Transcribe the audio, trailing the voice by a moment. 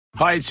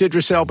Hi, it's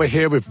Idris Elba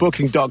here with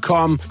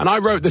Booking.com, and I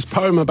wrote this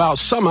poem about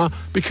summer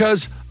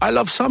because I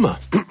love summer.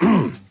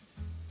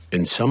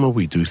 In summer,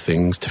 we do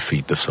things to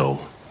feed the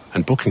soul,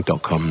 and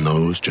Booking.com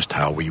knows just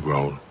how we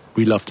roll.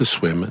 We love to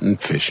swim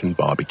and fish and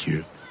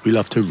barbecue. We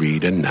love to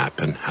read and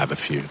nap and have a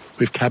few.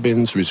 With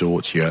cabins,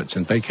 resorts, yurts,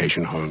 and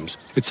vacation homes,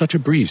 it's such a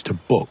breeze to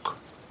book.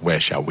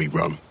 Where shall we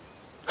roam?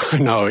 I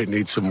know it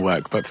needs some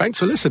work, but thanks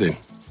for listening.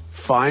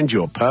 Find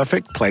your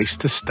perfect place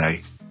to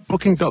stay.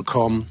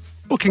 Booking.com,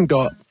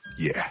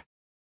 Booking.yeah.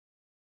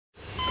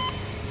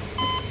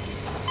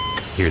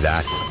 Hear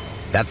that?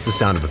 That's the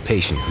sound of a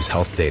patient whose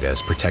health data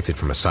is protected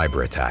from a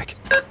cyber attack.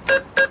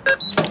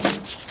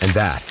 And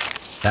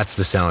that's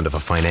the sound of a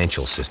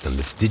financial system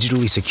that's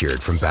digitally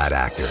secured from bad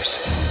actors.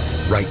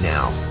 Right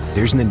now,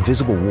 there's an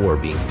invisible war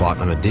being fought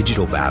on a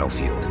digital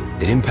battlefield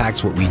that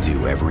impacts what we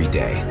do every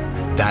day.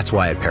 That's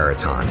why at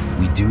Peraton,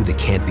 we do the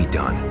can't be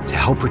done to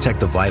help protect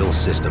the vital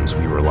systems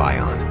we rely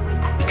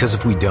on. Because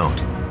if we don't,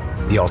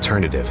 the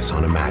alternative is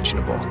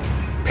unimaginable.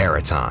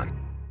 Peraton.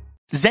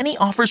 Zenni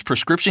offers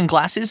prescription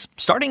glasses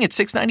starting at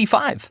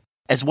 $6.95,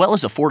 as well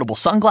as affordable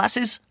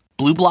sunglasses,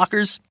 blue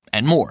blockers,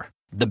 and more.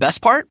 The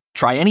best part?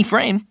 Try any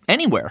frame,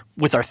 anywhere,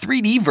 with our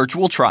 3D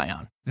virtual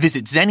try-on.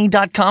 Visit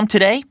Zenni.com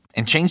today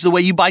and change the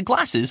way you buy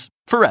glasses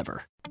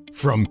forever.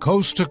 From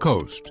coast to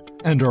coast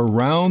and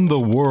around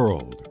the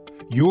world,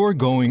 you're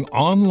going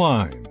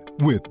online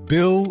with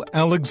Bill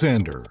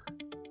Alexander.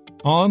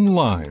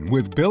 Online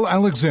with Bill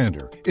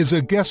Alexander is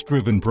a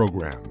guest-driven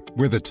program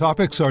where the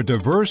topics are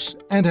diverse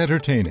and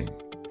entertaining.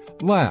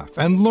 Laugh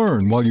and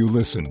learn while you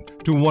listen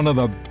to one of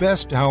the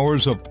best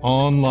hours of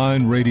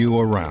online radio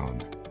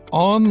around.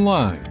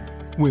 Online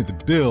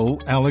with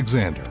Bill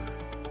Alexander.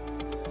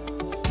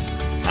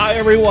 Hi,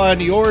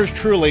 everyone. Yours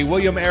truly,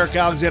 William Eric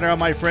Alexander. All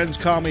my friends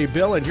call me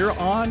Bill, and you're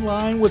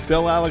online with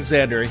Bill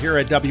Alexander here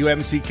at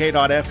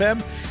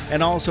WMCK.FM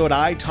and also at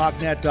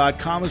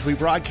italknet.com as we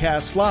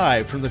broadcast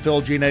live from the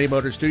Phil Giannetti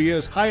Motor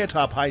Studios, high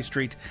atop High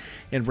Street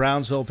in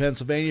Brownsville,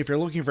 Pennsylvania. If you're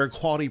looking for a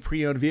quality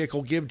pre-owned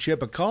vehicle, give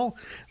Chip a call.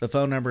 The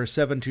phone number is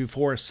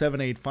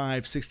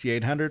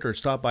 724-785-6800 or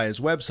stop by his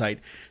website,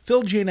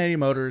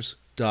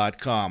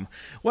 philgiannettymotors.com.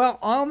 Well,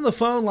 on the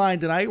phone line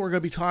tonight, we're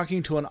going to be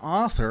talking to an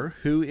author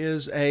who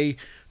is a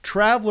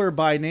traveler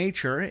by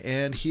nature,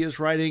 and he is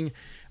writing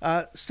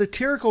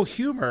satirical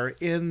humor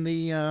in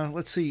the,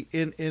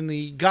 in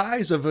the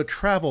guise of a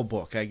travel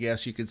book, I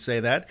guess you could say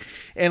that.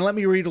 And let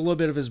me read a little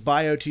bit of his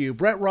bio to you.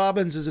 Brett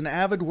Robbins is an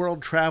avid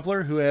world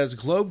traveler who has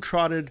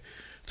globe-trotted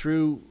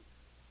through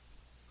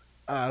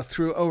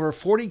over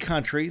 40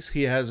 countries.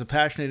 He has a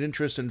passionate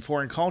interest in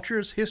foreign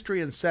cultures,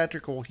 history, and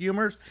satirical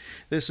humor.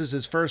 This is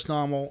his first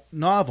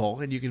novel,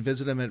 and you can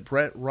visit him at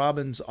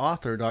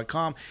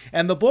BrettRobbinsAuthor.com.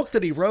 And the book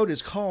that he wrote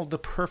is called The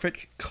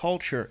Perfect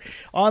Culture.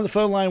 On the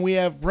phone line, we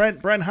have Brent.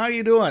 Brent, how are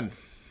you doing?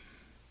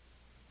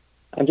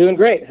 I'm doing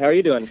great. How are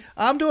you doing?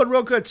 I'm doing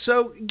real good.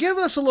 So give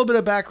us a little bit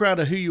of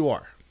background of who you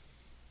are.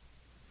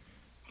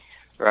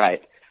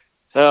 Right.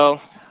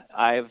 So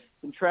I've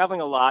been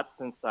traveling a lot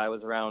since I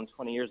was around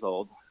 20 years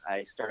old.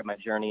 I started my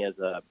journey as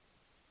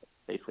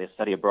basically a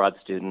study abroad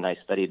student. I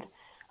studied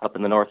up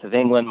in the north of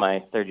England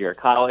my third year of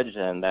college,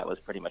 and that was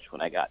pretty much when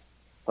I got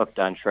hooked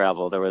on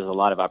travel. There was a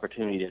lot of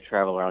opportunity to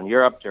travel around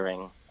Europe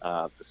during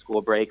the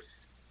school breaks.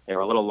 They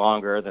were a little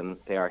longer than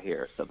they are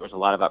here, so there was a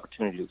lot of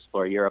opportunity to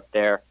explore Europe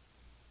there.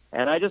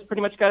 And I just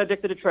pretty much got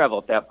addicted to travel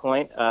at that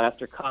point.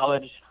 After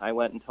college, I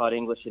went and taught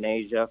English in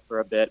Asia for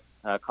a bit,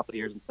 a couple of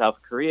years in South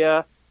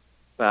Korea,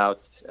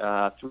 about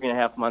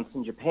 3.5 months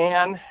in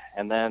Japan,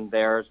 and then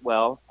there as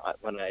well,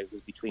 when I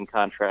was between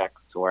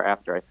contracts or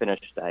after I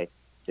finished, I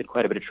did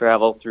quite a bit of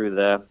travel through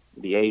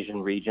the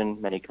Asian region,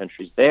 many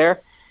countries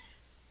there.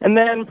 And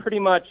then pretty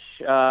much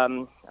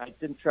I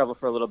didn't travel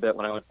for a little bit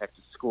when I went back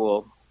to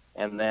school.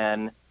 And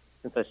then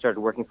since I started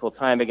working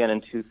full-time again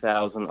in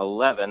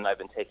 2011, I've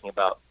been taking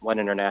about one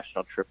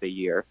international trip a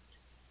year.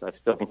 So I've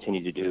still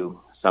continued to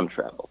do some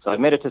travel. So I've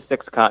made it to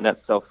 6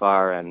 continents so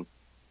far and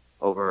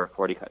over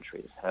 40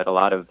 countries. I had a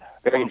lot of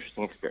very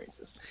interesting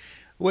experiences.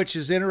 Which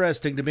is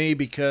interesting to me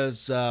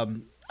because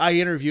I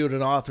interviewed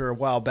an author a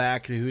while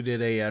back who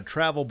did a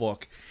travel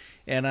book.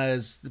 And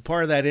as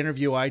part of that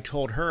interview, I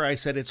told her, I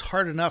said, it's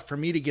hard enough for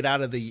me to get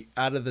out of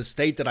the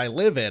state that I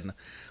live in,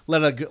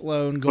 let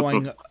alone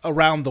going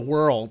around the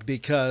world,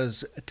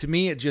 because to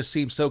me, it just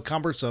seems so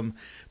cumbersome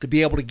to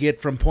be able to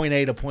get from point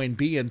A to point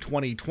B in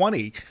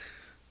 2020.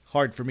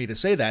 Hard for me to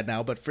say that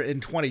now, but in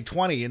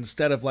 2020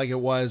 instead of like it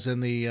was in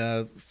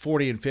the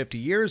 40 and 50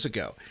 years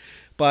ago.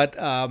 But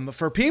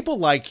for people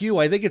like you,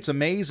 I think it's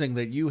amazing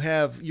that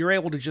you're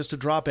able to just to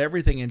drop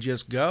everything and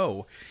just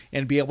go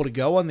and be able to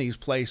go on these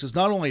places,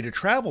 not only to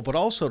travel, but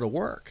also to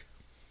work.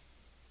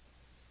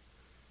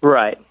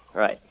 Right.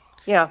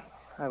 Yeah,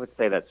 I would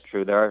say that's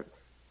true. There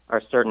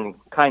are certain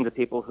kinds of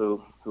people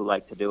who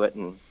like to do it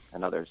and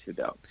others who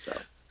don't.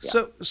 So,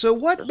 yeah. So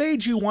what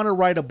made you want to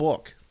write a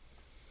book?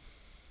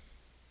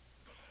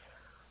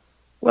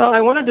 Well,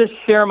 I wanted to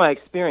share my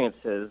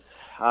experiences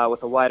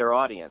with a wider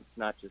audience,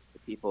 not just the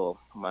people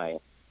whom I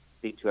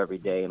speak to every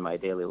day in my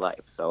daily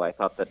life. So I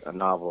thought that a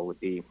novel would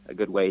be a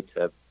good way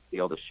to be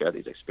able to share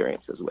these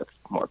experiences with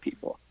more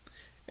people.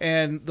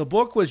 And the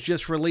book was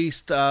just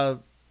released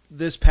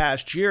this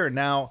past year.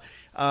 Now,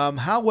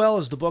 how well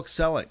is the book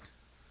selling?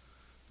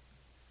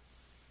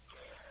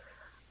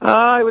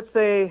 I would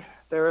say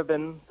there have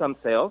been some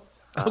sales.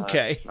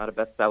 Okay. Not a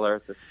bestseller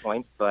at this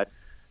point, but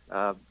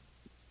there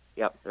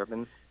have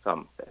been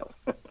some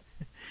sales.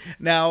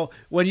 Now,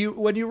 when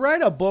you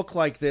write a book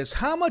like this,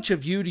 how much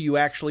of you do you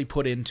actually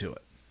put into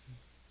it?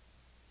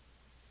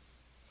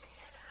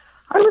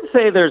 I would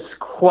say there's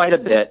quite a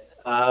bit.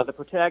 The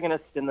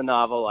protagonist in the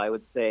novel, I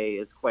would say,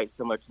 is quite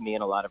similar to me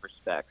in a lot of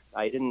respects.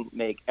 I didn't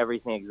make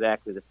everything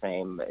exactly the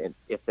same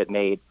if it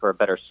made for a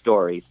better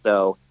story.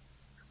 So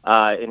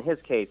in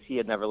his case, he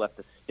had never left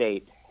the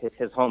state,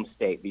 his home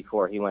state,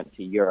 before he went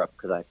to Europe,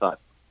 because I thought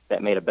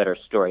that made a better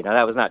story. Now,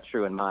 that was not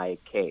true in my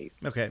case.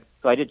 Okay.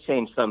 So I did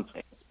change some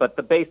things. But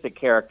the basic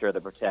character of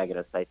the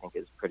protagonist, I think,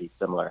 is pretty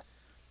similar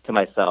to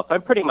myself.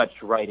 I'm pretty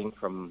much writing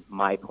from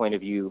my point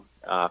of view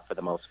for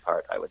the most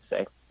part, I would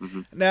say.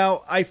 Mm-hmm.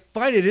 Now, I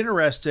find it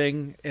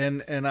interesting,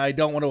 and I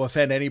don't want to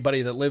offend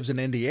anybody that lives in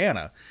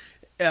Indiana.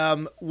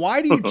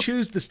 Why do you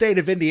choose the state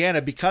of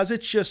Indiana? Because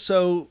it's just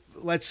so,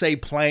 let's say,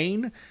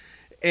 plain,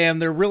 and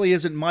there really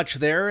isn't much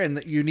there, and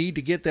that you need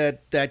to get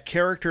that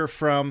character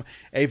from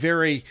a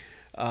very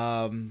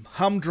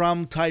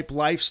humdrum type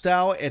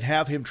lifestyle and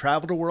have him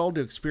travel the world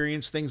to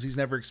experience things he's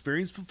never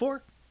experienced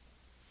before?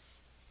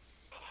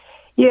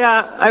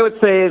 Yeah, I would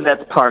say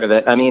that's part of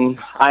it. I mean,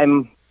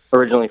 I'm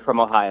originally from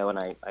Ohio, and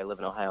I live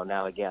in Ohio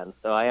now again,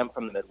 so I am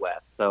from the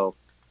Midwest. So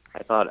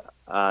I thought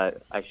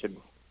I should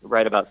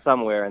write about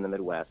somewhere in the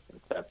Midwest,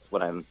 since that's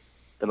what I'm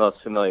the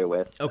most familiar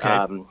with. Okay.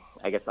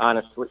 I guess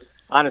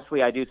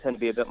honestly, I do tend to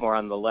be a bit more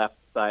on the left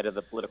side of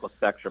the political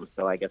spectrum,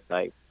 so I guess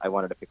I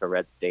wanted to pick a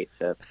red state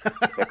to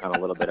pick on a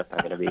little bit, if I'm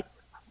going to be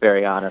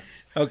very honest.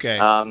 Okay.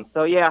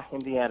 So yeah,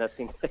 Indiana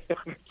seems like a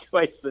good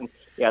choice, and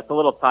yeah, it's a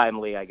little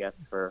timely, I guess,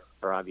 for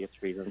obvious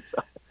reasons.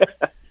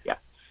 Yeah.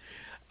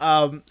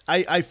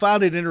 I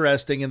found it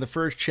interesting in the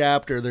first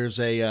chapter. There's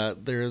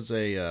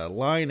a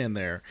line in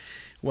there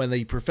when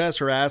the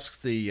professor asks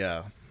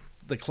the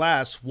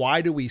class,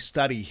 "Why do we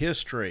study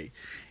history?"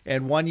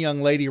 And one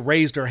young lady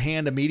raised her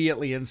hand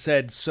immediately and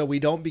said, "So we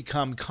don't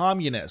become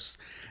communists."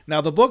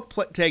 Now, the book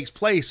takes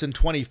place in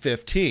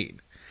 2015.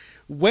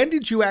 When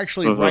did you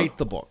actually write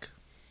the book?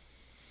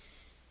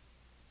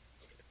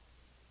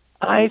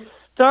 I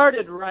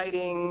started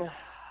writing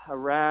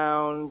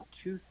around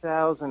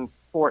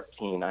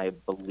 2014, I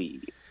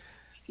believe.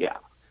 Yeah.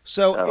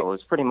 So it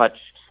was pretty much...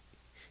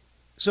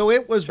 So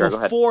it was Sure,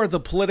 before the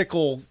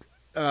political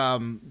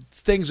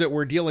things that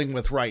we're dealing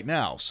with right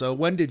now. So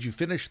when did you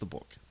finish the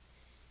book?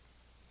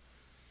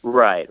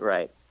 Right.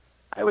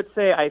 I would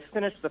say I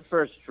finished the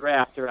first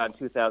draft around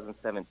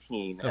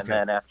 2017, and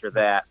then after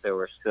that there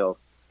were still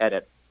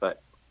edits,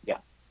 but yeah.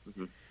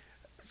 Mm-hmm.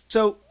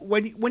 So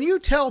when you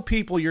tell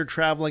people you're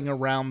traveling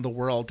around the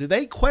world, do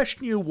they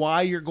question you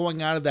why you're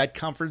going out of that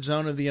comfort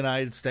zone of the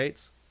United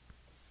States?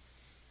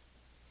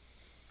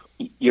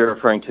 You're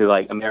referring to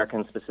like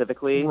Americans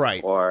specifically?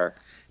 Right. Or...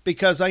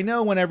 Because I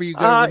know whenever you go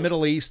to the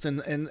Middle East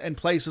and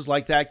places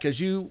like that, because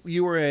you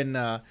were in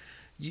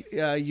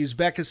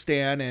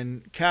Uzbekistan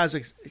and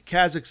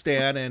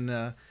Kazakhstan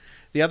and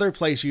the other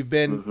place you've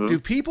been, do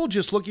people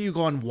just look at you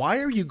going, why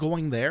are you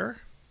going there?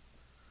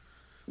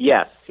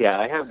 Yes, yeah,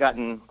 I have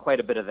gotten quite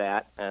a bit of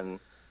that, and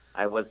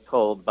I was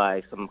told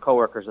by some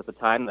coworkers at the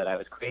time that I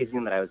was crazy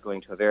and that I was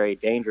going to a very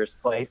dangerous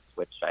place,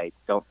 which I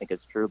don't think is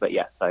true, but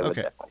yes, I would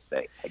definitely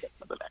say I get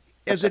some of that.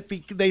 Is it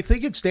they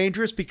think it's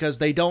dangerous because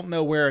they don't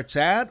know where it's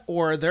at,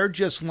 or they're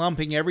just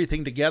lumping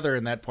everything together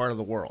in that part of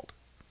the world?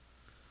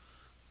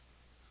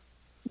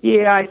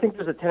 Yeah, I think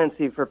there's a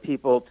tendency for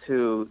people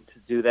to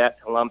do that,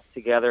 to lump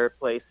together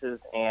places,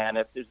 and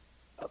if there's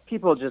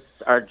people just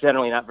are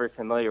generally not very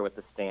familiar with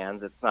the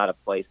stands. It's not a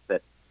place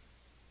that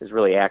is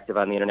really active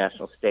on the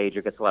international stage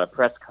or gets a lot of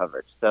press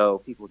coverage.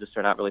 So people just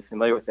are not really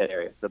familiar with that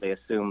area. So they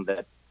assume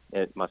that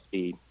it must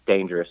be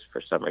dangerous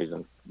for some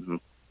reason. Mm-hmm.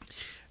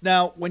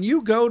 Now, when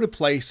you go to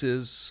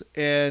places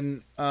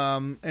and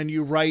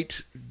you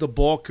write the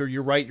book or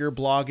you write your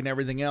blog and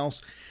everything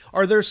else,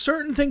 are there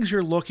certain things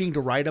you're looking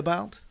to write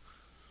about?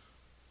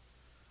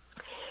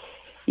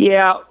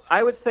 Yeah,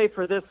 I would say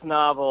for this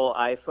novel,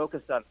 I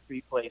focused on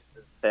 3 places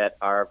that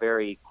are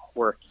very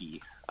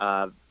quirky.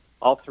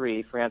 All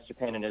 3, France,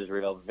 Japan, and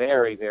Israel,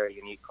 very, very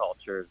unique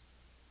cultures,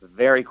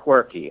 very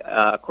quirky.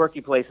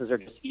 Quirky places are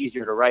just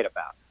easier to write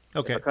about.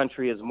 Okay. If a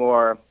country is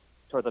more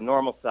toward the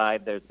normal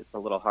side, it's a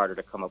little harder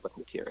to come up with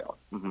material.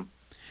 Mm-hmm.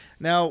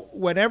 Now,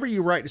 whenever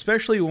you write,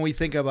 especially when we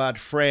think about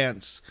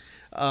France,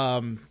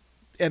 and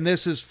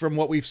this is from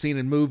what we've seen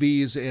in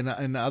movies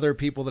and other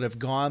people that have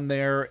gone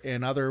there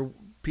and other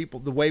people,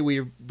 the way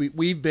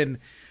we've been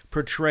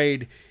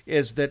portrayed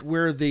is that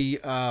we're the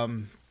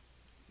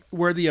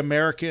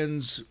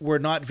Americans. We're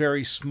not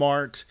very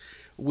smart.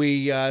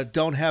 We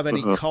don't have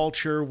any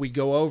culture. We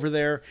go over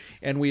there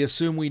and we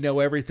assume we know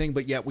everything,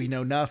 but yet we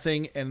know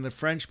nothing. And the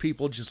French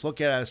people just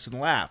look at us and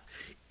laugh.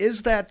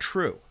 Is that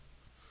true?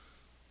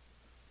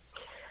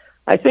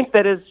 I think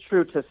that is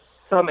true to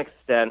some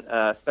extent,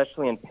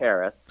 especially in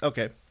Paris.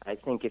 Okay. I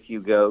think if you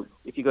go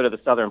to the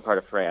southern part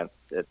of France,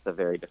 it's a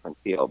very different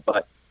feel.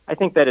 But I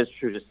think that is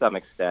true to some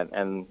extent,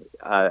 and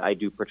I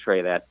do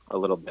portray that a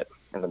little bit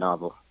in the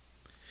novel.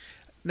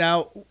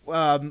 Now,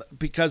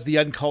 because the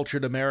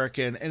uncultured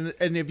American,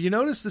 and have you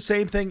noticed the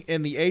same thing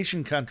in the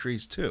Asian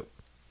countries too?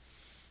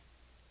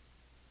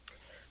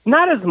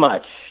 Not as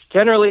much.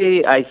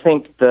 Generally, I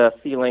think the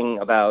feeling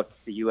about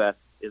the U.S.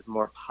 is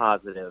more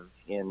positive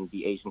in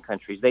the Asian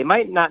countries. They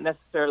might not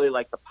necessarily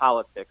like the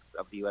politics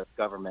of the U.S.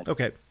 government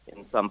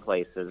in some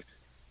places,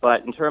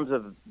 but in terms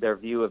of their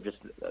view of just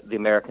the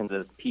Americans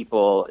as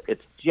people,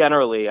 it's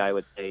generally, I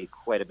would say,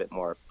 quite a bit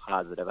more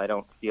positive. I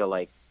don't feel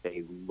like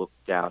they look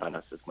down on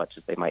us as much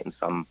as they might in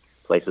some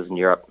places in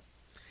Europe.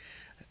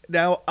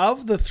 Now,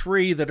 of the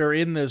three that are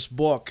in this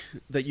book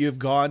that you've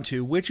gone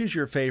to, which is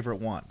your favorite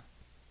one?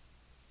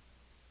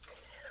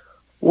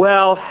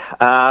 Well,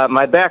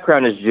 my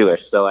background is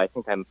Jewish, so I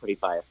think I'm pretty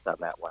biased on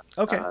that one.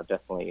 Okay.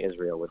 Definitely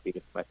Israel would be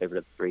my favorite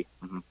of the three.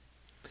 Mm-hmm.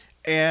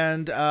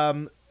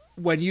 And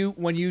when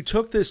you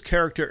took this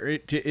character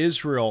to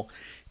Israel,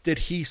 did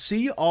he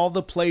see all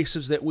the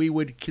places that we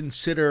would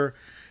consider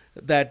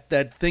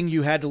that thing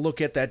you had to look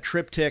at, that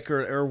triptych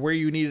or where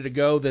you needed to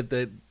go, that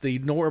the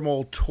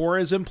normal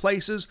tourism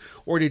places,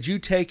 or did you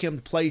take him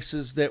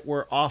places that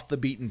were off the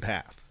beaten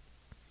path?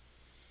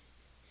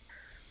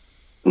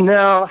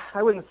 No,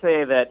 I wouldn't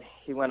say that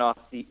he went off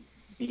the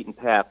beaten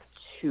path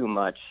too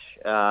much.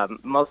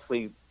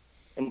 Mostly,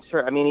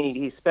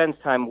 he spends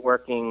time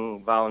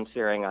working,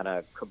 volunteering on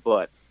a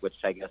kibbutz, which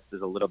I guess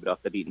is a little bit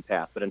off the beaten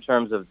path. But in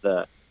terms of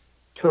the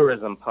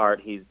tourism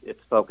part,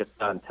 it's focused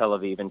on Tel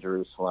Aviv and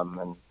Jerusalem,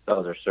 and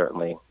those are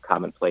certainly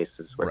common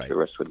places where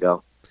tourists would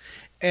go.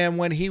 And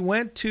when he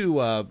went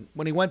to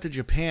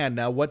Japan,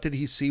 now what did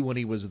he see when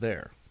he was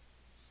there?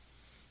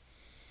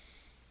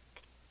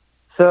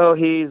 So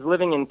he's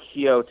living in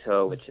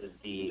Kyoto, which is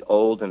the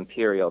old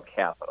imperial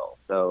capital.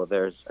 So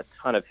there's a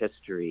ton of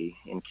history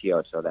in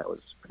Kyoto. That was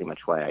pretty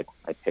much why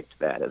I picked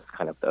that as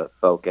kind of the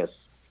focus.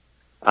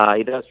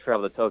 He does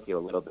travel to Tokyo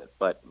a little bit,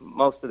 but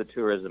most of the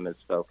tourism is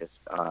focused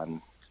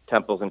on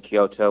temples in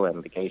Kyoto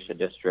and the Geisha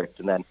district.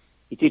 And then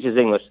he teaches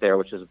English there,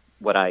 which is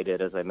what I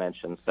did, as I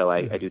mentioned. So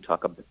I do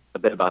talk a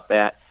bit about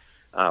that,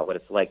 what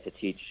it's like to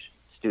teach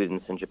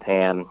students in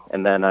Japan.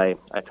 And then I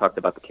talked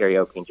about the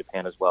karaoke in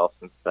Japan as well,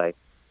 since I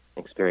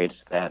experienced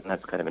that, and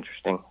that's kind of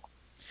interesting.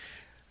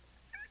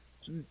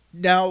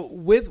 Now,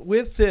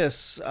 with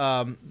this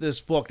this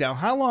book, now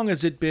how long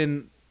has it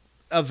been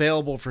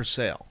available for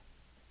sale?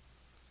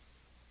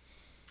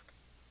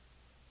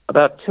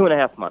 About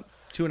 2.5 months.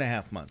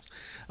 2.5 months.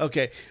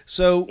 Okay,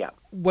 so yeah.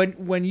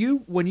 when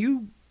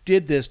you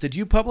did this, did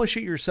you publish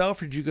it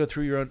yourself, or did you go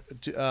through your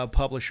own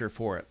publisher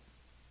for it?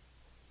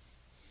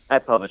 I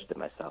published it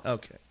myself.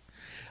 Okay.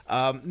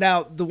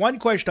 Now, the one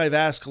question I've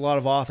asked a lot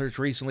of authors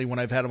recently when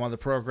I've had them on the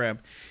program,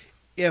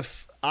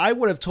 if I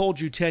would have told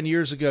you 10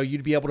 years ago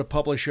you'd be able to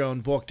publish your own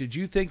book, did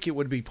you think it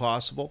would be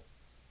possible?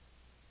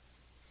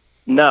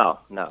 No,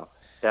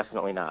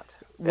 definitely not.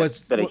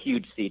 It's been a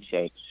huge sea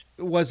change.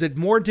 Was it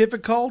more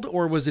difficult,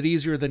 or was it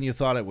easier than you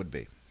thought it would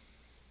be?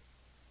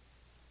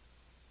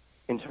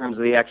 In terms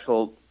of the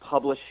actual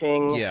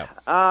publishing? Yeah.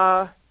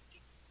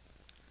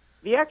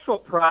 The actual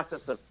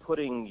process of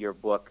putting your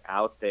book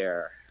out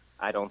there,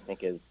 I don't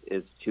think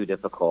is too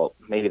difficult.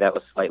 Maybe that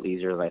was slightly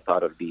easier than I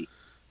thought it would be.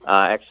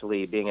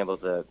 Actually, being able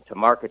to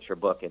market your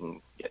book and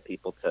get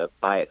people to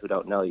buy it who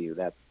don't know you,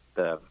 that's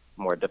the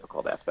more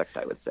difficult aspect,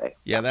 I would say.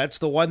 Yeah, that's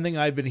the one thing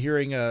I've been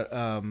hearing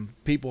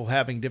people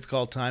having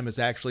difficult time is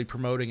actually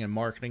promoting and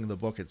marketing the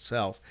book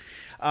itself.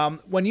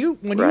 When you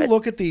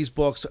look at these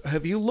books,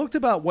 have you looked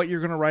about what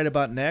you're going to write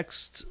about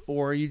next,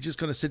 or are you just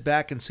going to sit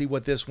back and see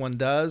what this one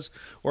does,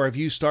 or have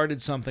you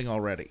started something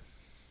already?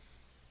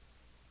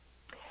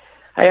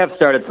 I have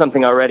started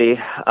something already.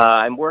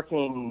 I'm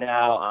working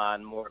now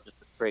on more of just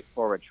a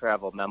straightforward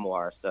travel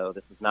memoir, so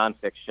this is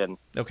nonfiction.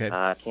 Okay.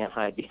 Can't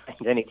hide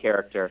behind any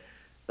character,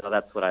 so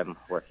that's what I'm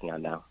working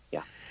on now,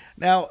 yeah.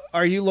 Now,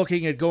 are you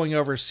looking at going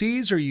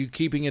overseas, or are you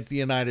keeping it the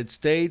United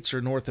States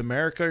or North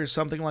America or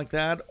something like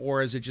that,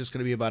 or is it just going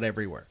to be about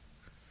everywhere?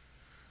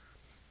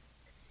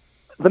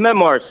 The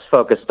memoir is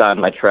focused on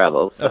my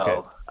travels, so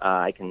okay.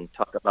 I can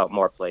talk about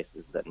more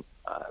places than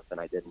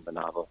I did in the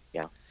novel,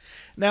 yeah.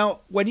 Now,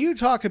 when you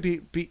talk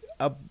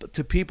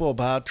to people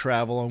about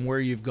travel and where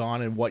you've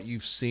gone and what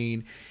you've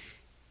seen,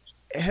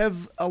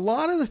 have a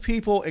lot of the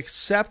people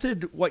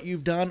accepted what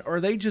you've done, or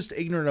are they just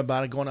ignorant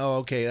about it, going, oh,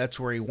 okay, that's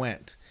where he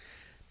went?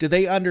 Do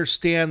they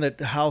understand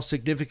that how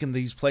significant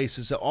these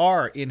places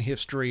are in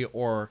history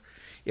or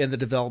in the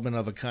development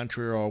of a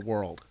country or a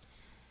world?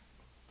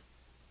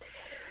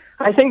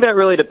 I think that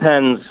really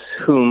depends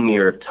whom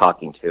you're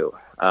talking to.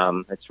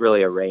 It's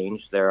really a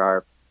range. There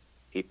are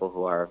people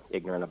who are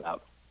ignorant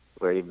about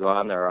where you've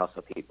gone. There are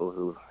also people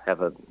who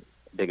have a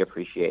big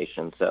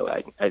appreciation. So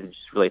I just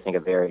really think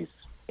it varies.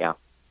 Yeah.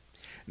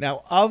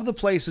 Now, of the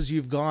places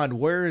you've gone,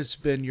 where has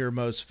been your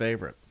most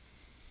favorite?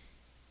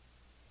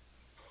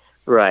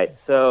 Right.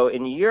 So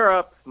in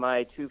Europe,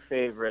 my two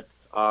favorites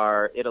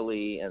are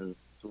Italy and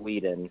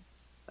Sweden.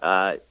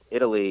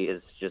 Italy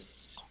is just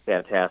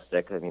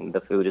fantastic. I mean,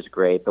 the food is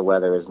great. The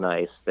weather is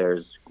nice.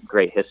 There's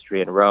great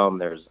history in Rome.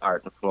 There's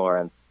art in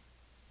Florence.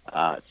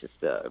 It's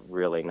just a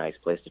really nice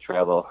place to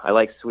travel. I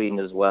like Sweden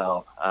as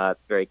well. It's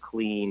very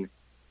clean,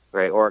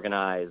 very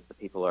organized. The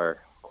people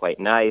are quite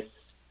nice.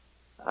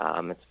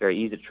 It's very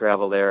easy to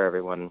travel there.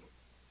 Everyone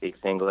speaks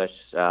English.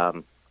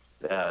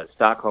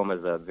 Stockholm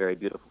is a very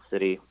beautiful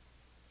city.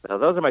 So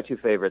those are my two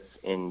favorites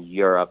in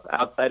Europe.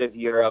 Outside of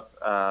Europe,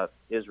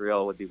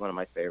 Israel would be one of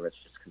my favorites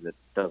just because it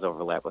does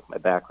overlap with my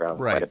background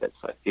quite a bit.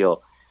 So I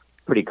feel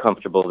pretty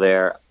comfortable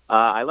there.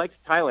 I liked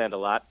Thailand a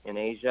lot in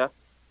Asia.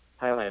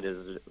 Thailand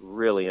is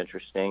really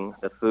interesting.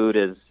 The food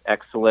is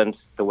excellent.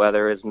 The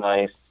weather is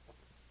nice.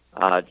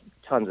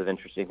 Tons of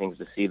interesting things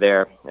to see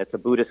there. It's a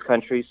Buddhist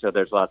country, so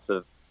there's lots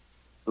of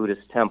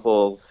Buddhist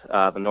temples.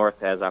 The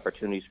north has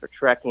opportunities for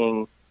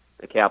trekking.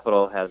 The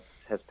capital has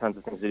tons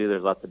of things to do.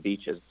 There's lots of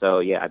beaches. So,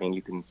 yeah, I mean,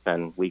 you can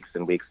spend weeks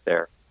and weeks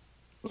there.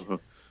 Mm-hmm.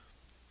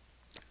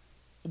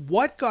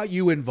 What got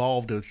you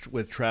involved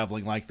with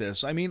traveling like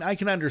this? I mean, I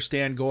can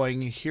understand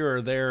going here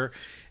or there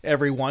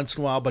every once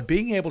in a while, but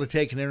being able to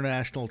take an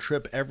international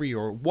trip every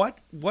year,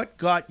 what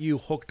got you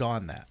hooked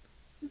on that?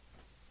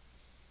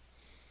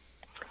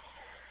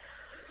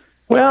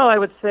 Well, I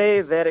would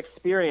say that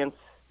experience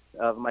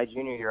of my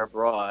junior year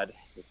abroad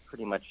is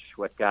pretty much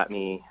what got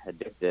me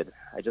addicted.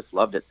 I just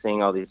loved it,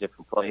 seeing all these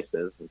different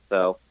places. And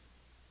so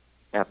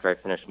after I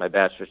finished my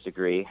bachelor's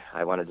degree,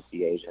 I wanted to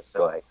see Asia,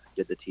 so I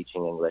did the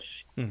teaching English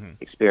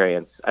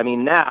experience. I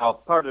mean, now,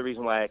 part of the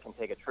reason why I can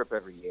take a trip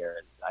every year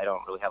is I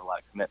don't really have a lot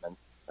of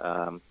commitments.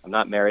 I'm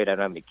not married. I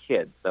don't have any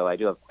kids, so I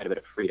do have quite a bit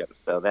of freedom.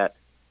 So that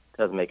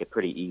does make it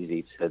pretty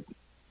easy to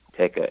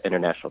take an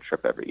international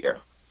trip every year.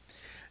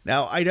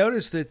 Now, I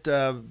noticed that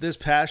this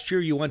past year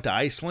you went to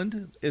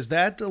Iceland. Is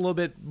that a little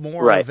bit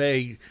more of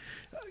a...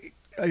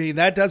 I mean,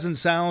 that doesn't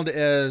sound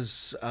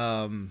as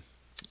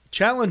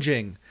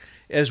challenging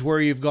as where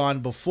you've gone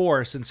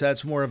before, since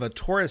that's more of a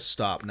tourist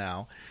stop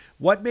now.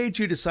 What made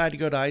you decide to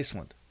go to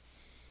Iceland?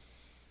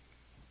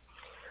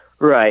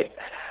 Right.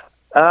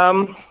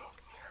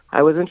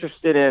 I was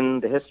interested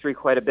in the history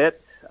quite a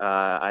bit.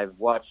 I've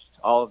watched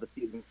all of the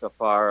seasons so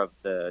far of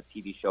the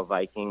TV show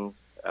Vikings.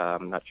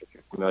 I'm not sure if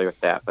you're familiar with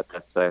that, but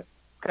that's a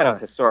kind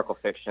of historical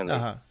fiction.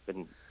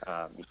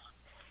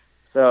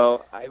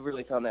 So I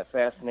really found that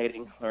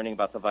fascinating, learning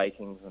about the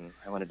Vikings, and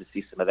I wanted to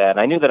see some of that. And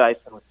I knew that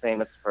Iceland was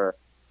famous for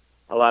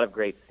a lot of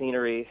great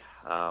scenery,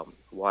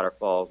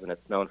 waterfalls, and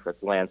it's known for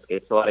its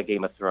landscapes. A lot of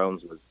Game of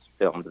Thrones was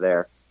filmed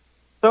there.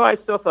 So I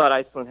still thought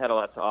Iceland had a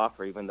lot to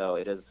offer, even though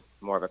it is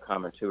more of a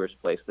common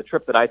tourist place. The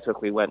trip that I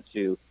took, we went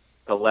to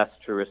the less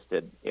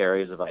touristed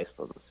areas of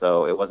Iceland,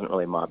 so it wasn't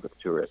really mobbed with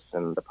tourists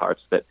in the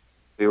parts that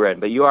we were in.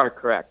 But you are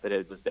correct that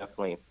it was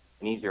definitely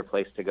an easier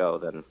place to go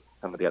than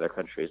some of the other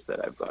countries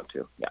that I've gone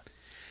to. Yeah.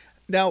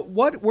 Now,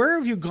 where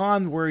have you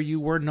gone where you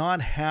were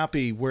not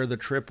happy where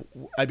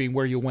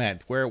you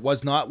went, where it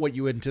was not what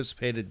you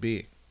anticipated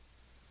being?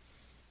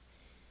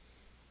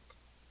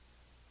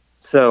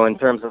 So in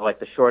terms of like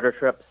the shorter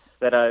trips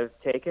that I've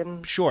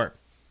taken? Sure.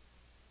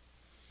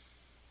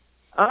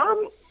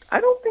 I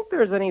don't think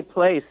there's any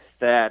place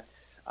that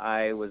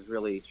I was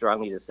really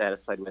strongly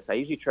dissatisfied with. I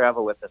usually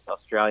travel with this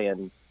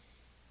Australian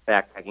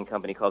backpacking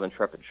company called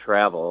Intrepid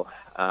Travel.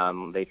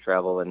 They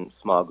travel in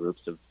small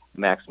groups of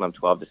maximum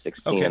 12 to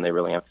 16, and they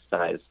really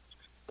emphasize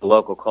the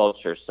local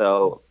culture.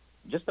 So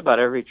just about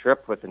every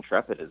trip with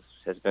Intrepid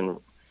has been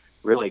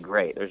really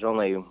great. There's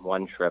only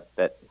one trip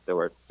that there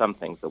were some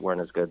things that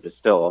weren't as good, but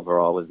still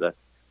overall was a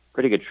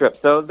pretty good trip.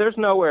 So there's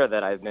nowhere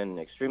that I've been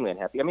extremely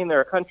unhappy. I mean, there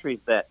are countries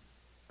that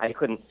I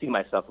couldn't see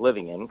myself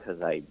living in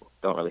because I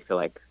don't really feel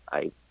like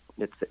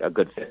it's a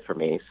good fit for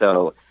me.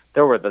 So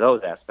there were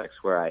those aspects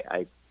where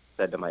I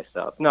said to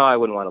myself, no, I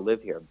wouldn't want to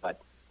live here,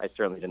 but I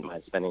certainly didn't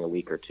mind spending a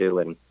week or two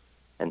and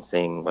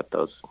seeing what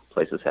those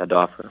places had to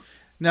offer.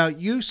 Now,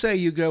 you say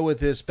you go with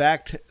this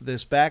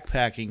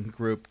backpacking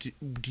group.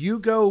 Do you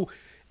go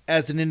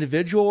as an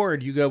individual, or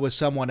do you go with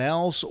someone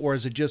else, or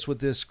is it just with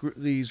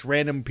these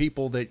random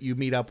people that you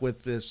meet up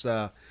with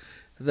the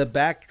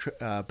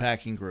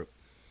backpacking group?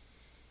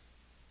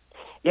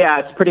 Yeah,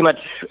 it's pretty much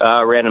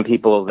random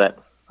people that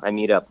I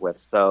meet up with.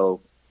 So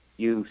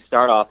you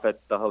start off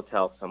at the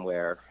hotel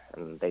somewhere,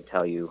 and they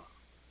tell you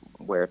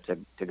where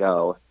to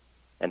go.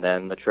 And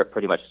then the trip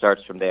pretty much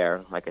starts from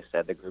there. Like I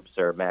said, the groups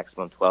are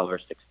maximum 12 or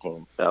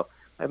 16. So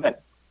I've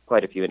met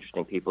quite a few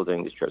interesting people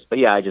doing these trips. But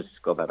yeah, I just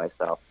go by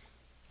myself.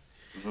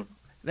 Mm-hmm.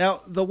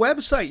 Now, the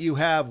website you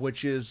have,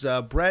 which is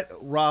Brett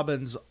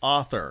Robbins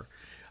Author,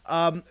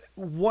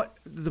 what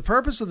the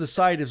purpose of the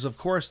site is, of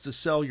course, to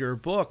sell your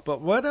book.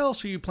 But what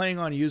else are you planning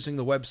on using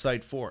the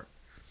website for?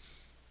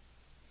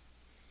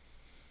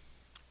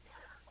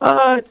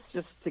 It's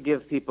just to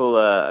give people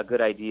a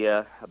good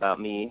idea about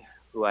me,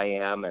 who I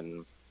am,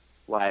 and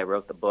why I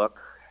wrote the book.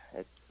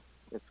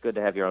 It's good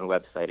to have your own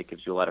website. It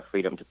gives you a lot of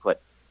freedom to put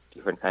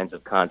different kinds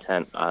of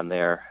content on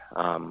there.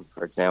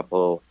 For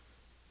example,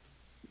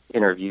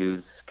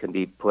 interviews can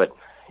be put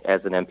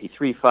as an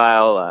MP3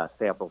 file,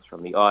 samples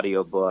from the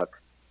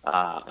audiobook,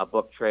 a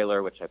book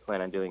trailer, which I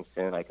plan on doing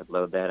soon. I could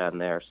load that on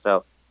there.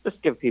 So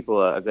just give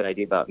people a good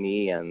idea about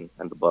me and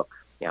the book.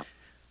 Yeah.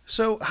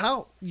 So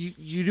how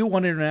you do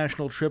one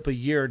international trip a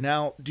year.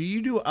 Now, do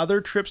you do other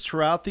trips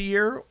throughout the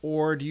year,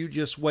 or do you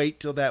just wait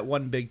till that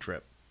one big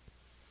trip?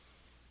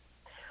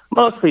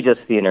 Mostly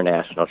just the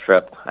international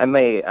trip. I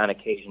may, on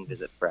occasion,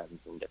 visit friends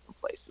in different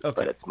places,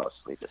 but it's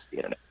mostly just the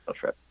international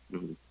trip.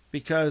 Mm-hmm.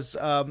 Because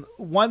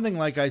one thing,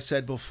 like I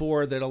said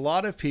before, that a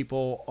lot of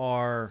people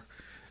are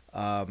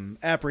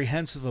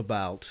apprehensive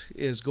about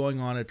is going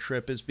on a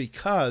trip is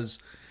because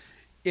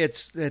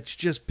it's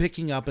just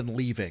picking up and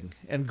leaving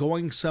and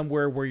going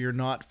somewhere where you're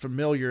not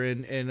familiar.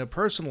 And a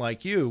person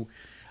like you,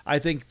 I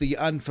think the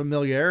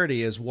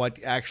unfamiliarity is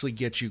what actually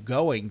gets you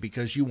going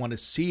because you want to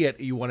see it,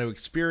 you want to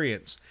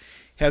experience.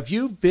 Have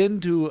you been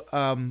to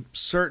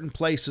certain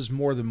places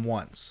more than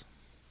once?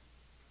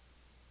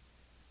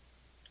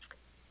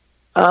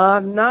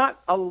 Not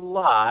a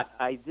lot.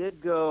 I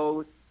did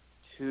go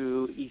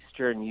to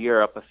Eastern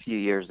Europe a few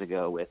years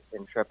ago with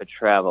Intrepid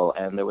Travel,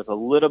 and there was a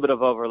little bit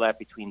of overlap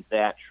between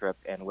that trip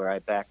and where I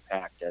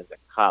backpacked as a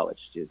college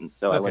student.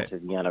 So I went to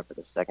Vienna for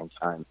the second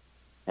time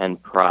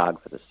and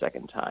Prague for the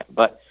second time.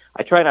 But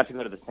I try not to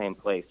go to the same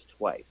place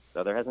twice,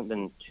 so there hasn't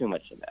been too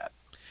much of that.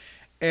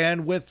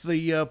 And with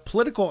the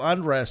political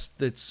unrest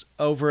that's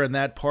over in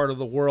that part of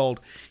the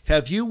world,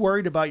 have you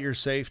worried about your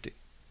safety?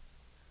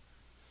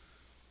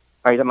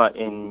 Are you talking about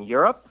in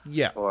Europe?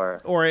 Yeah,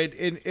 or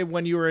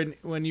when you were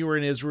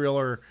in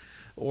Israel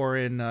or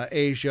in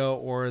Asia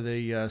or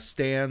the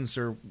stands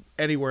or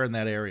anywhere in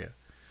that area?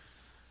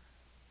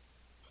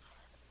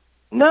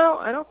 No,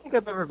 I don't think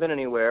I've ever been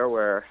anywhere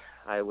where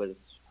I was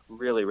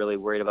really, really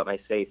worried about my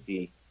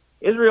safety.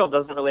 Israel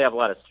doesn't really have a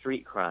lot of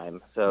street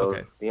crime,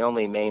 so the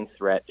only main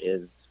threat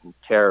is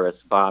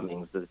terrorist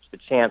bombings. The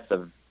chance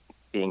of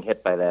being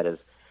hit by that is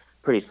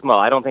pretty small.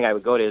 I don't think I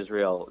would go to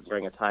Israel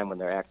during a time when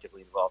they're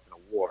actively involved in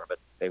a war, but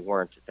they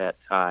weren't at that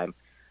time.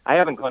 I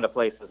haven't gone to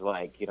places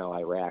like,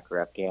 Iraq or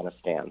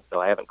Afghanistan,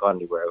 so I haven't gone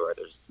anywhere where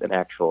there's an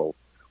actual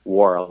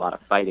war, a lot of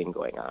fighting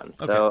going on.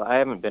 Okay. So I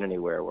haven't been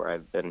anywhere where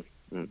I've been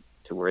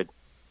too worried.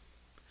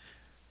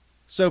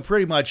 So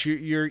pretty much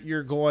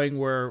you're going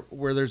where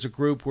there's a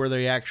group where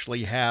they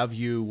actually have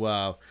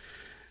you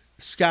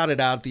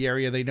scouted out the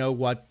area. They know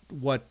what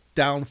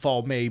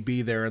downfall may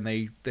be there, and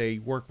they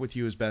work with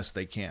you as best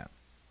they can.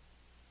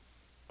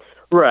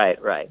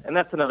 Right. And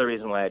that's another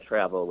reason why I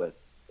travel with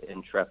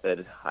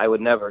Intrepid. I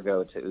would never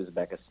go to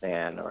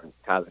Uzbekistan or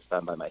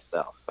Kazakhstan by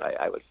myself.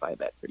 I would find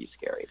that pretty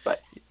scary.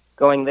 But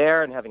going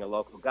there and having a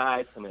local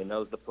guide, somebody who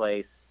knows the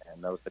place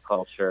and knows the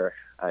culture,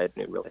 it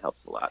really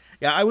helps a lot.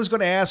 Yeah, I was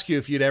going to ask you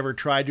if you'd ever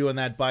try doing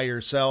that by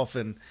yourself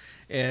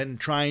and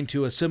trying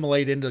to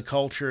assimilate into the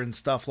culture and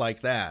stuff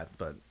like that.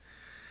 But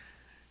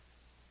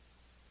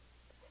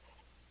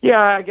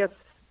yeah, I guess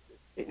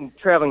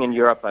traveling in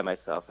Europe by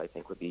myself, I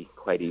think, would be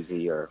quite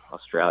easy, or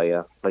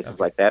Australia, places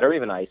like that, or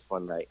even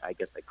Iceland. I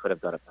guess I could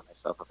have done it by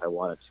myself if I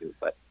wanted to,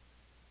 but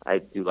I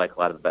do like a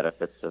lot of the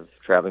benefits of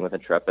traveling with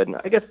Intrepid. And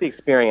I guess the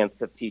experience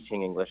of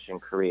teaching English in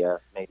Korea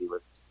maybe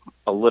was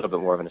a little bit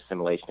more of an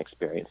assimilation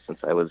experience since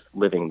I was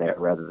living there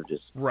rather than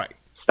just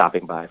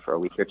stopping by for a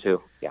week or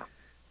two. Yeah.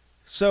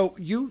 So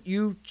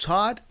you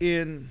taught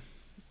in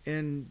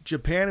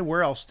Japan, and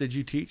where else did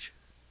you teach?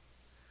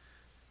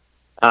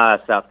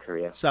 South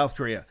Korea. South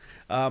Korea.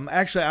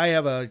 Actually, I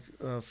have a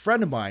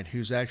friend of mine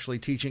who's actually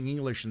teaching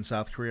English in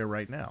South Korea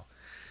right now.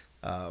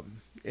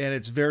 And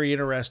it's very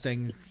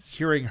interesting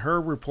hearing her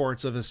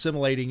reports of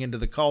assimilating into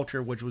the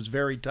culture, which was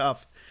very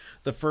tough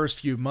the first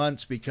few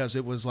months because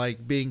it was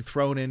like being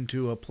thrown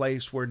into a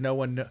place where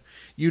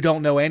you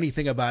don't know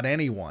anything about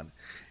anyone,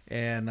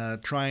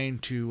 and trying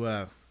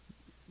to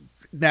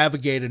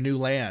navigate a new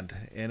land.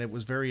 And it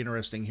was very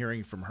interesting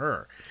hearing from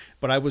her.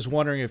 But I was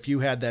wondering if you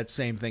had that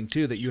same thing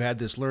too, that you had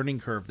this learning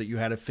curve that you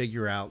had to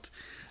figure out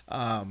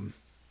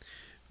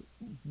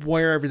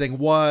where everything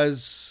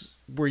was.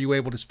 Were you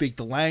able to speak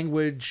the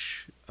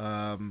language?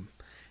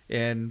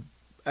 And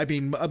I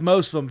mean,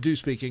 most of them do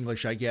speak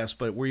English, I guess,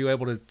 but were you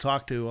able to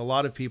talk to a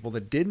lot of people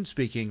that didn't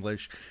speak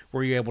English?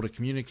 Were you able to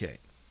communicate?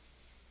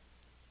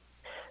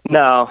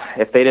 No,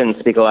 if they didn't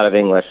speak a lot of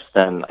English,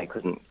 then I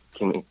couldn't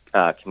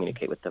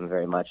communicate with them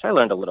very much. I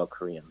learned a little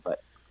Korean,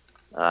 but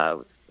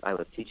I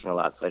was teaching a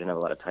lot, so I didn't have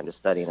a lot of time to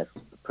study, and it's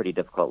a pretty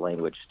difficult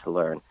language to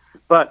learn.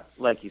 But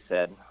like you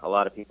said, a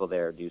lot of people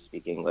there do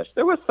speak English.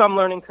 There was some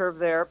learning curve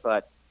there,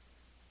 but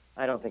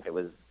I don't think it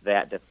was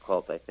that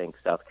difficult. I think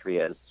South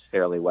Korea is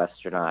fairly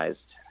westernized,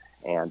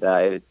 and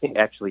it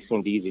actually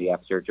seemed easy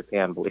after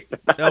Japan, believe it or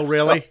not. Oh,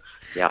 really?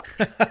 So,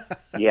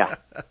 yeah.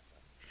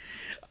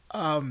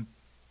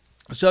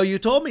 So you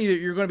told me that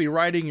you're going to be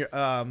writing,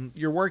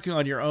 you're working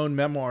on your own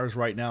memoirs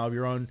right now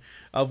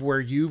of where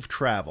you've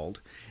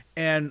traveled.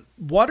 And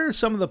what are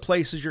some of the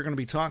places you're going to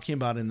be talking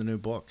about in the new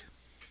book?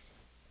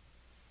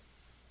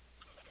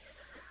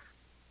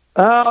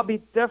 I'll be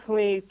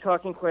definitely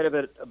talking quite a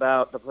bit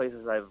about the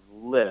places I've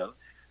lived.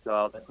 So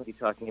I'll definitely be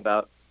talking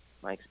about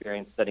my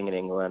experience studying in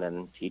England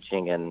and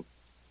teaching in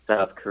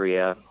South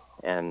Korea,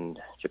 and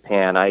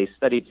Japan. I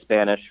studied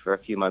Spanish for a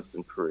few months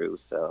in Peru,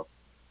 so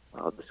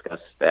I'll discuss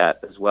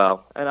that as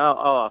well. And I'll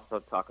also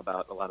talk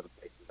about a lot of the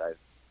places I've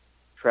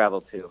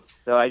traveled to.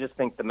 So I just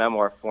think the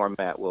memoir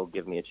format will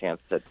give me a chance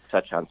to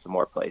touch on some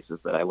more places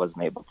that I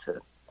wasn't able to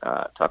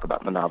talk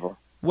about in the novel.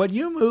 When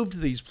you move to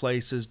these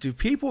places, do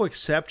people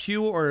accept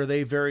you, or are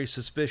they very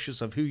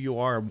suspicious of who you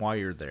are and why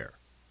you're there?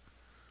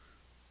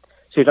 So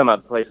you're talking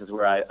about places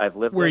where I've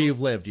lived? Where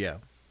you've lived, yeah.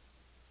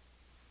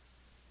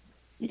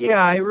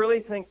 Yeah, I really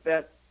think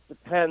that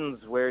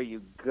depends where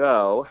you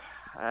go.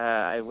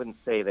 I wouldn't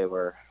say they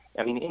were...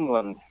 I mean,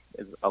 England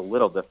is a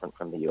little different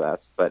from the U.S.,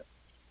 but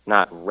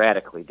not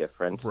radically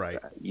different. Right.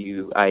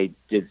 I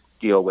did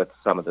deal with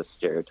some of the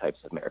stereotypes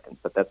of Americans,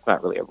 but that's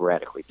not really a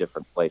radically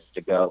different place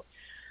to go.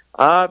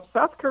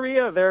 South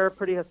Korea, they're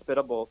pretty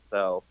hospitable,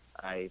 so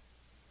I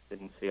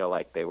didn't feel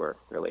like they were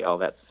really all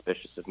that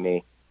suspicious of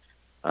me.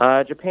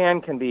 Japan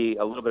can be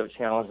a little bit of a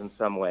challenge in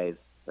some ways.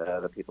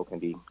 The people can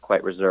be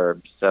quite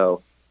reserved,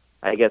 so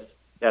I guess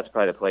that's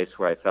probably the place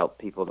where I felt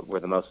people that were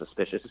the most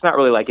suspicious. It's not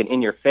really like an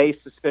in-your-face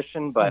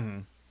suspicion, but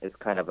it's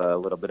kind of a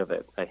little bit of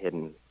a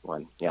hidden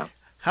one, yeah.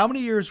 How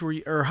many years were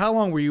you, or how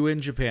long were you in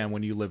Japan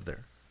when you lived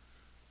there?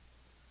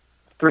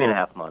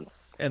 3.5 months.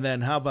 And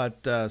then how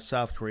about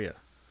South Korea?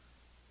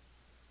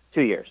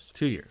 2 years.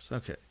 2 years,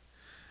 okay.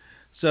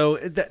 So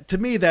to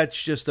me,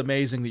 that's just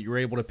amazing that you're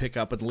able to pick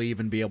up and leave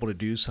and be able to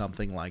do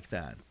something like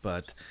that.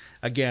 But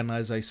again,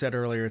 as I said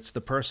earlier, it's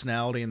the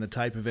personality and the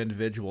type of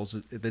individuals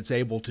that's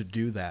able to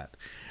do that.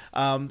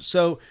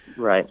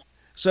 Right.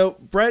 So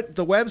Brent,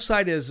 the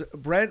website is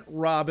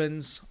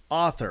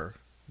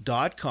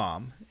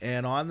BrentRobinsAuthor.com,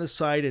 and on the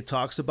site it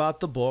talks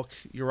about the book.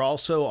 You're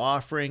also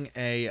offering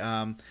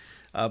a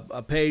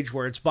page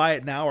where it's buy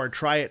it now or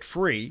try it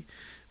free,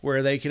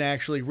 where they can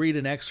actually read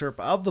an excerpt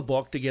of the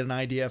book to get an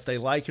idea if they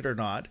like it or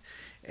not.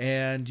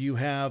 And you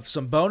have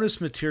some bonus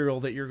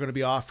material that you're going to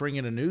be offering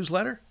in a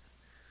newsletter?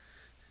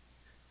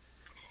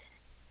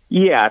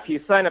 Yeah, if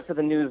you sign up for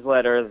the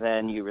newsletter,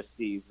 then you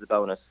receive the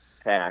bonus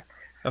pack.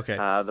 Okay.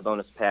 The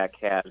bonus pack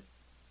has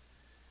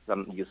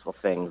some useful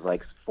things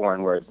like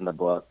foreign words in the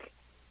book.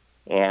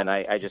 And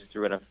I just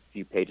threw in a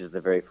few pages of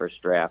the very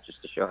first draft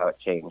just to show how it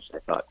changed. I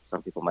thought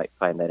some people might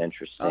find that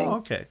interesting. Oh,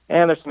 okay.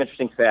 And there's some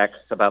interesting facts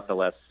about the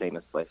less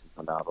famous places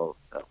in the novel.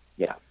 So,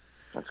 yeah,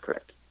 that's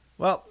correct.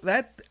 Well,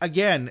 that,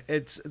 again,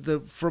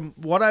 from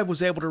what I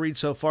was able to read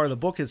so far, the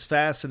book is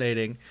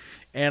fascinating,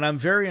 and I'm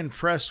very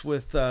impressed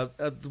with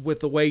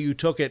the way you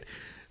took it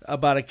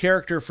about a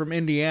character from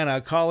Indiana,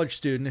 a college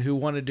student who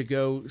wanted to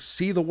go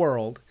see the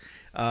world,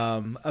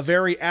 a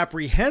very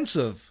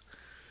apprehensive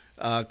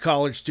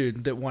college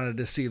student that wanted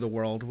to see the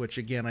world, which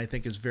again I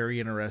think is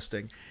very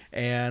interesting.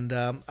 And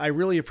I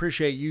really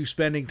appreciate you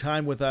spending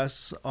time with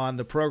us on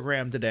the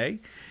program today.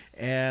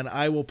 And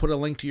I will put a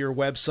link to your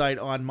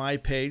website on my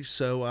page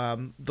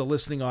so the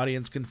listening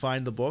audience can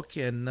find the book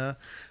and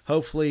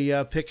hopefully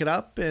pick it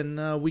up,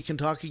 and we can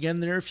talk again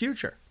in the near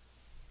future.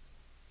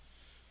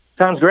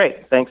 Sounds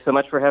great. Thanks so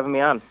much for having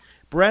me on.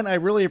 Brent, I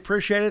really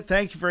appreciate it.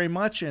 Thank you very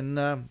much,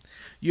 and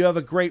you have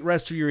a great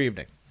rest of your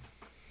evening.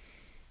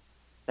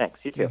 Thanks.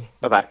 You too.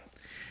 Bye-bye.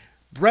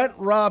 Brent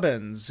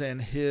Robins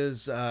and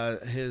his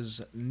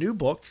new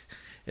book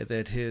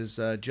that has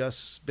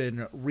just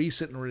been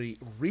recently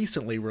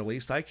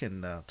released. I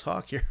can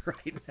talk here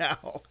right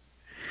now.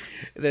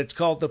 That's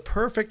called The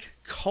Perfect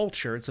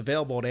Culture. It's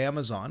available at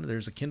Amazon.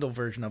 There's a Kindle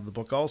version of the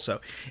book also,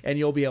 and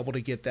you'll be able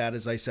to get that.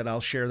 As I said, I'll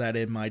share that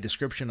in my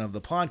description of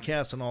the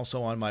podcast and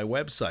also on my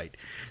website.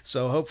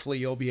 So hopefully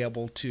you'll be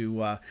able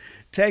to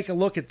take a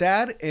look at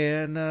that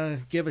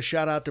and give a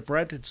shout out to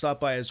Brent and stop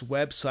by his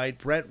website,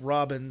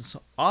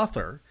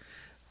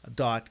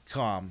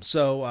 BrentRobinsAuthor.com.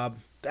 So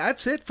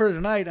that's it for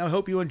tonight. I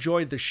hope you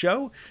enjoyed the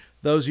show.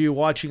 Those of you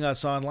watching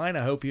us online,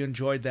 I hope you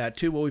enjoyed that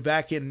too. We'll be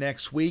back in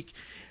next week.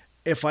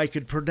 If I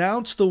could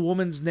pronounce the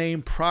woman's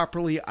name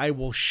properly, I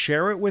will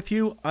share it with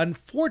you.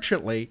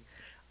 Unfortunately,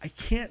 I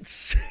can't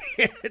say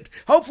it.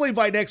 Hopefully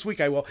by next week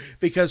I will,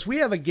 because we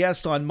have a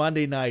guest on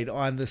Monday night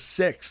on the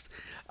 6th.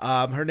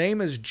 Her name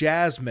is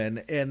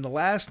Jasmine, and the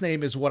last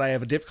name is what I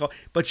have a difficult,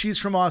 but she's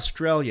from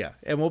Australia,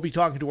 and we'll be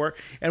talking to her.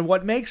 And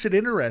what makes it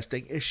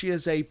interesting is she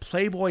is a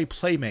Playboy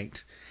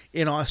playmate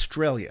in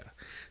Australia.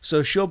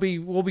 So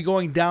we'll be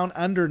going down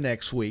under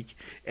next week,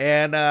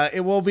 and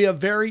it will be a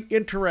very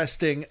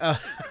interesting,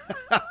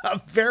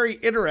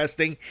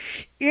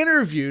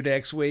 interview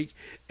next week.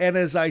 And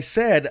as I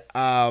said,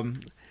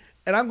 and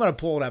I'm going to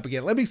pull it up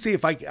again. Let me see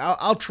if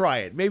I'll try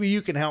it. Maybe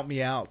you can help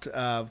me out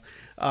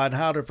on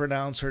how to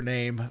pronounce her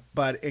name.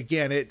 But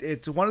again,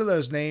 it's one of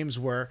those names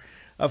where,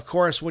 of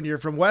course, when you're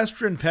from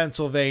Western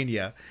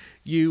Pennsylvania,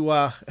 you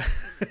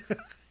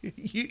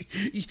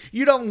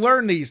don't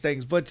learn these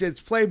things, but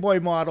it's Playboy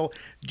model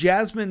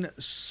Jasmine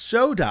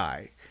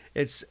Sodai,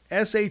 It's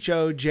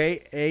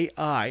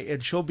Shojai,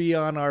 and she'll be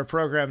on our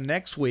program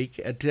next week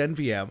at 10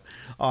 p.m.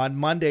 on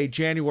Monday,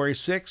 January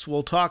 6th.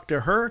 We'll talk to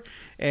her,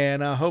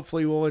 and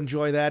hopefully we'll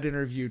enjoy that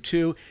interview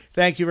too.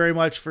 Thank you very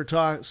much for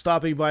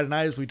stopping by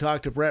tonight as we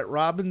talk to Brett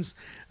Robbins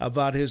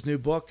about his new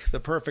book, The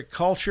Perfect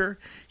Culture,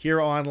 here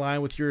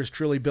online with yours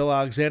truly, Bill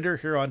Alexander,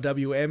 here on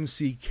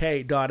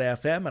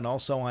WMCK.FM and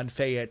also on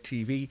Fayette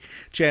TV,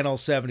 Channel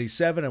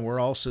 77, and we're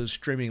also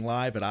streaming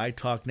live at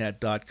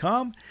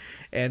italknet.com.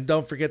 And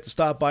don't forget to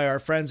stop by our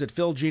friends at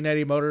Phil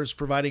Giannetti Motors,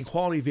 providing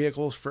quality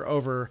vehicles for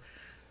over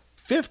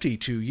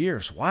 52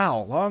 years.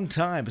 Wow, long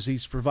time as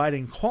he's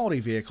providing quality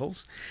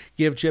vehicles.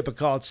 Give Chip a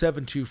call at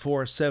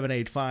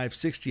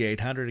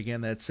 724-785-6800.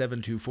 Again, that's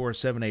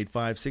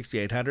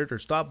 724-785-6800, or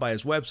stop by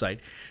his website,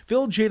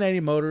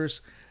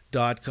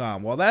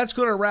 PhilGiannettiMotors.com. Well, that's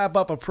going to wrap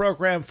up a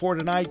program for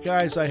tonight,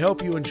 guys. I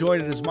hope you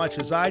enjoyed it as much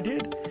as I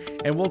did,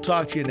 and we'll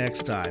talk to you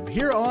next time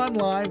here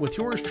online with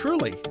yours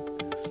truly,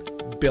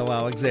 Bill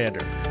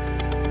Alexander.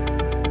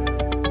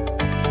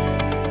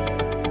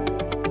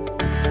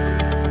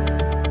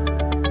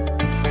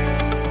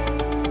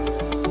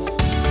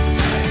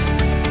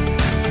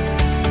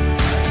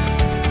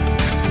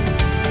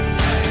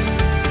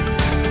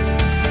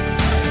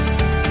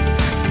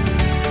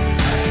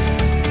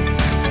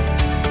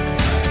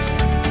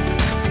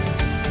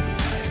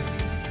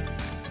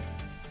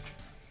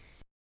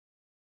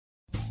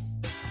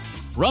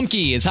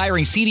 Rumpke is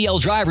hiring CDL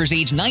drivers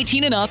age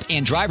 19 and up,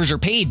 and drivers are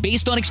paid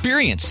based on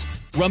experience.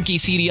 Rumpke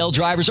CDL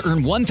drivers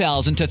earn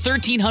 $1,000 to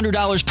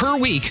 $1,300 per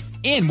week,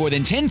 and more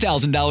than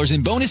 $10,000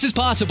 in bonuses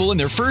possible in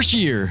their first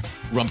year.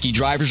 Rumpke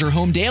drivers are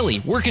home daily,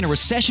 work in a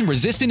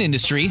recession-resistant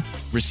industry,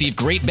 receive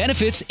great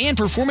benefits and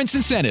performance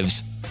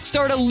incentives.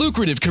 Start a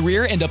lucrative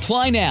career and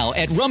apply now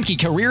at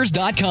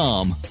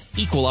RumpkeCareers.com.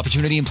 Equal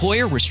opportunity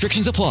employer,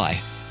 restrictions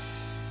apply.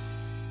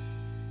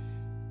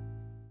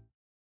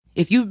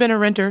 If you've been a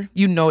renter,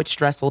 you know it's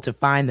stressful to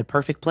find the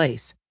perfect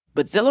place.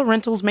 But Zillow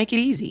Rentals make it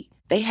easy.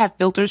 They have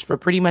filters for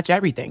pretty much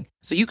everything,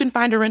 so you can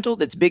find a rental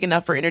that's big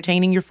enough for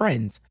entertaining your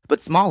friends, but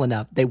small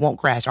enough they won't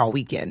crash all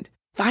weekend.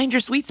 Find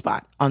your sweet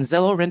spot on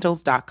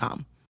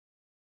ZillowRentals.com.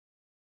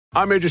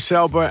 I'm Idris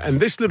Elba,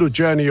 and this little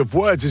journey of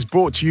words is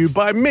brought to you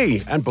by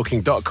me and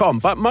Booking.com,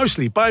 but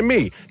mostly by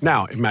me.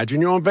 Now, imagine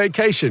you're on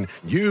vacation,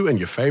 you and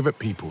your favorite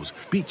peoples.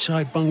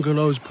 Beachside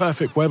bungalows,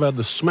 perfect weather,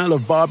 the smell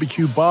of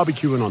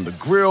barbecuing on the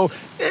grill.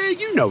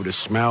 You know the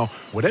smell.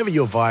 Whatever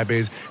your vibe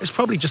is, it's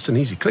probably just an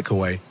easy click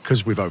away.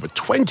 Because with over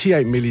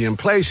 28 million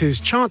places,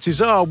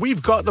 chances are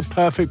we've got the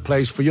perfect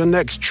place for your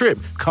next trip.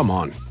 Come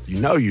on, you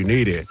know you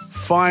need it.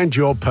 Find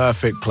your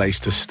perfect place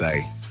to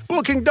stay.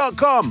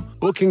 Booking.com.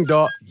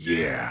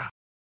 Booking.yeah.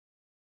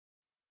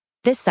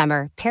 This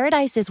summer,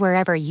 paradise is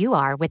wherever you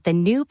are with the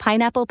new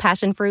Pineapple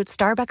Passion Fruit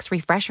Starbucks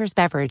Refreshers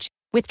beverage.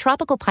 With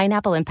tropical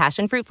pineapple and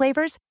passion fruit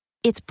flavors,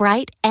 it's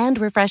bright and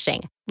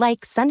refreshing,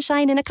 like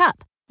sunshine in a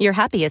cup. Your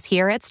happy is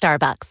here at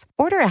Starbucks.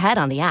 Order ahead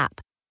on the app.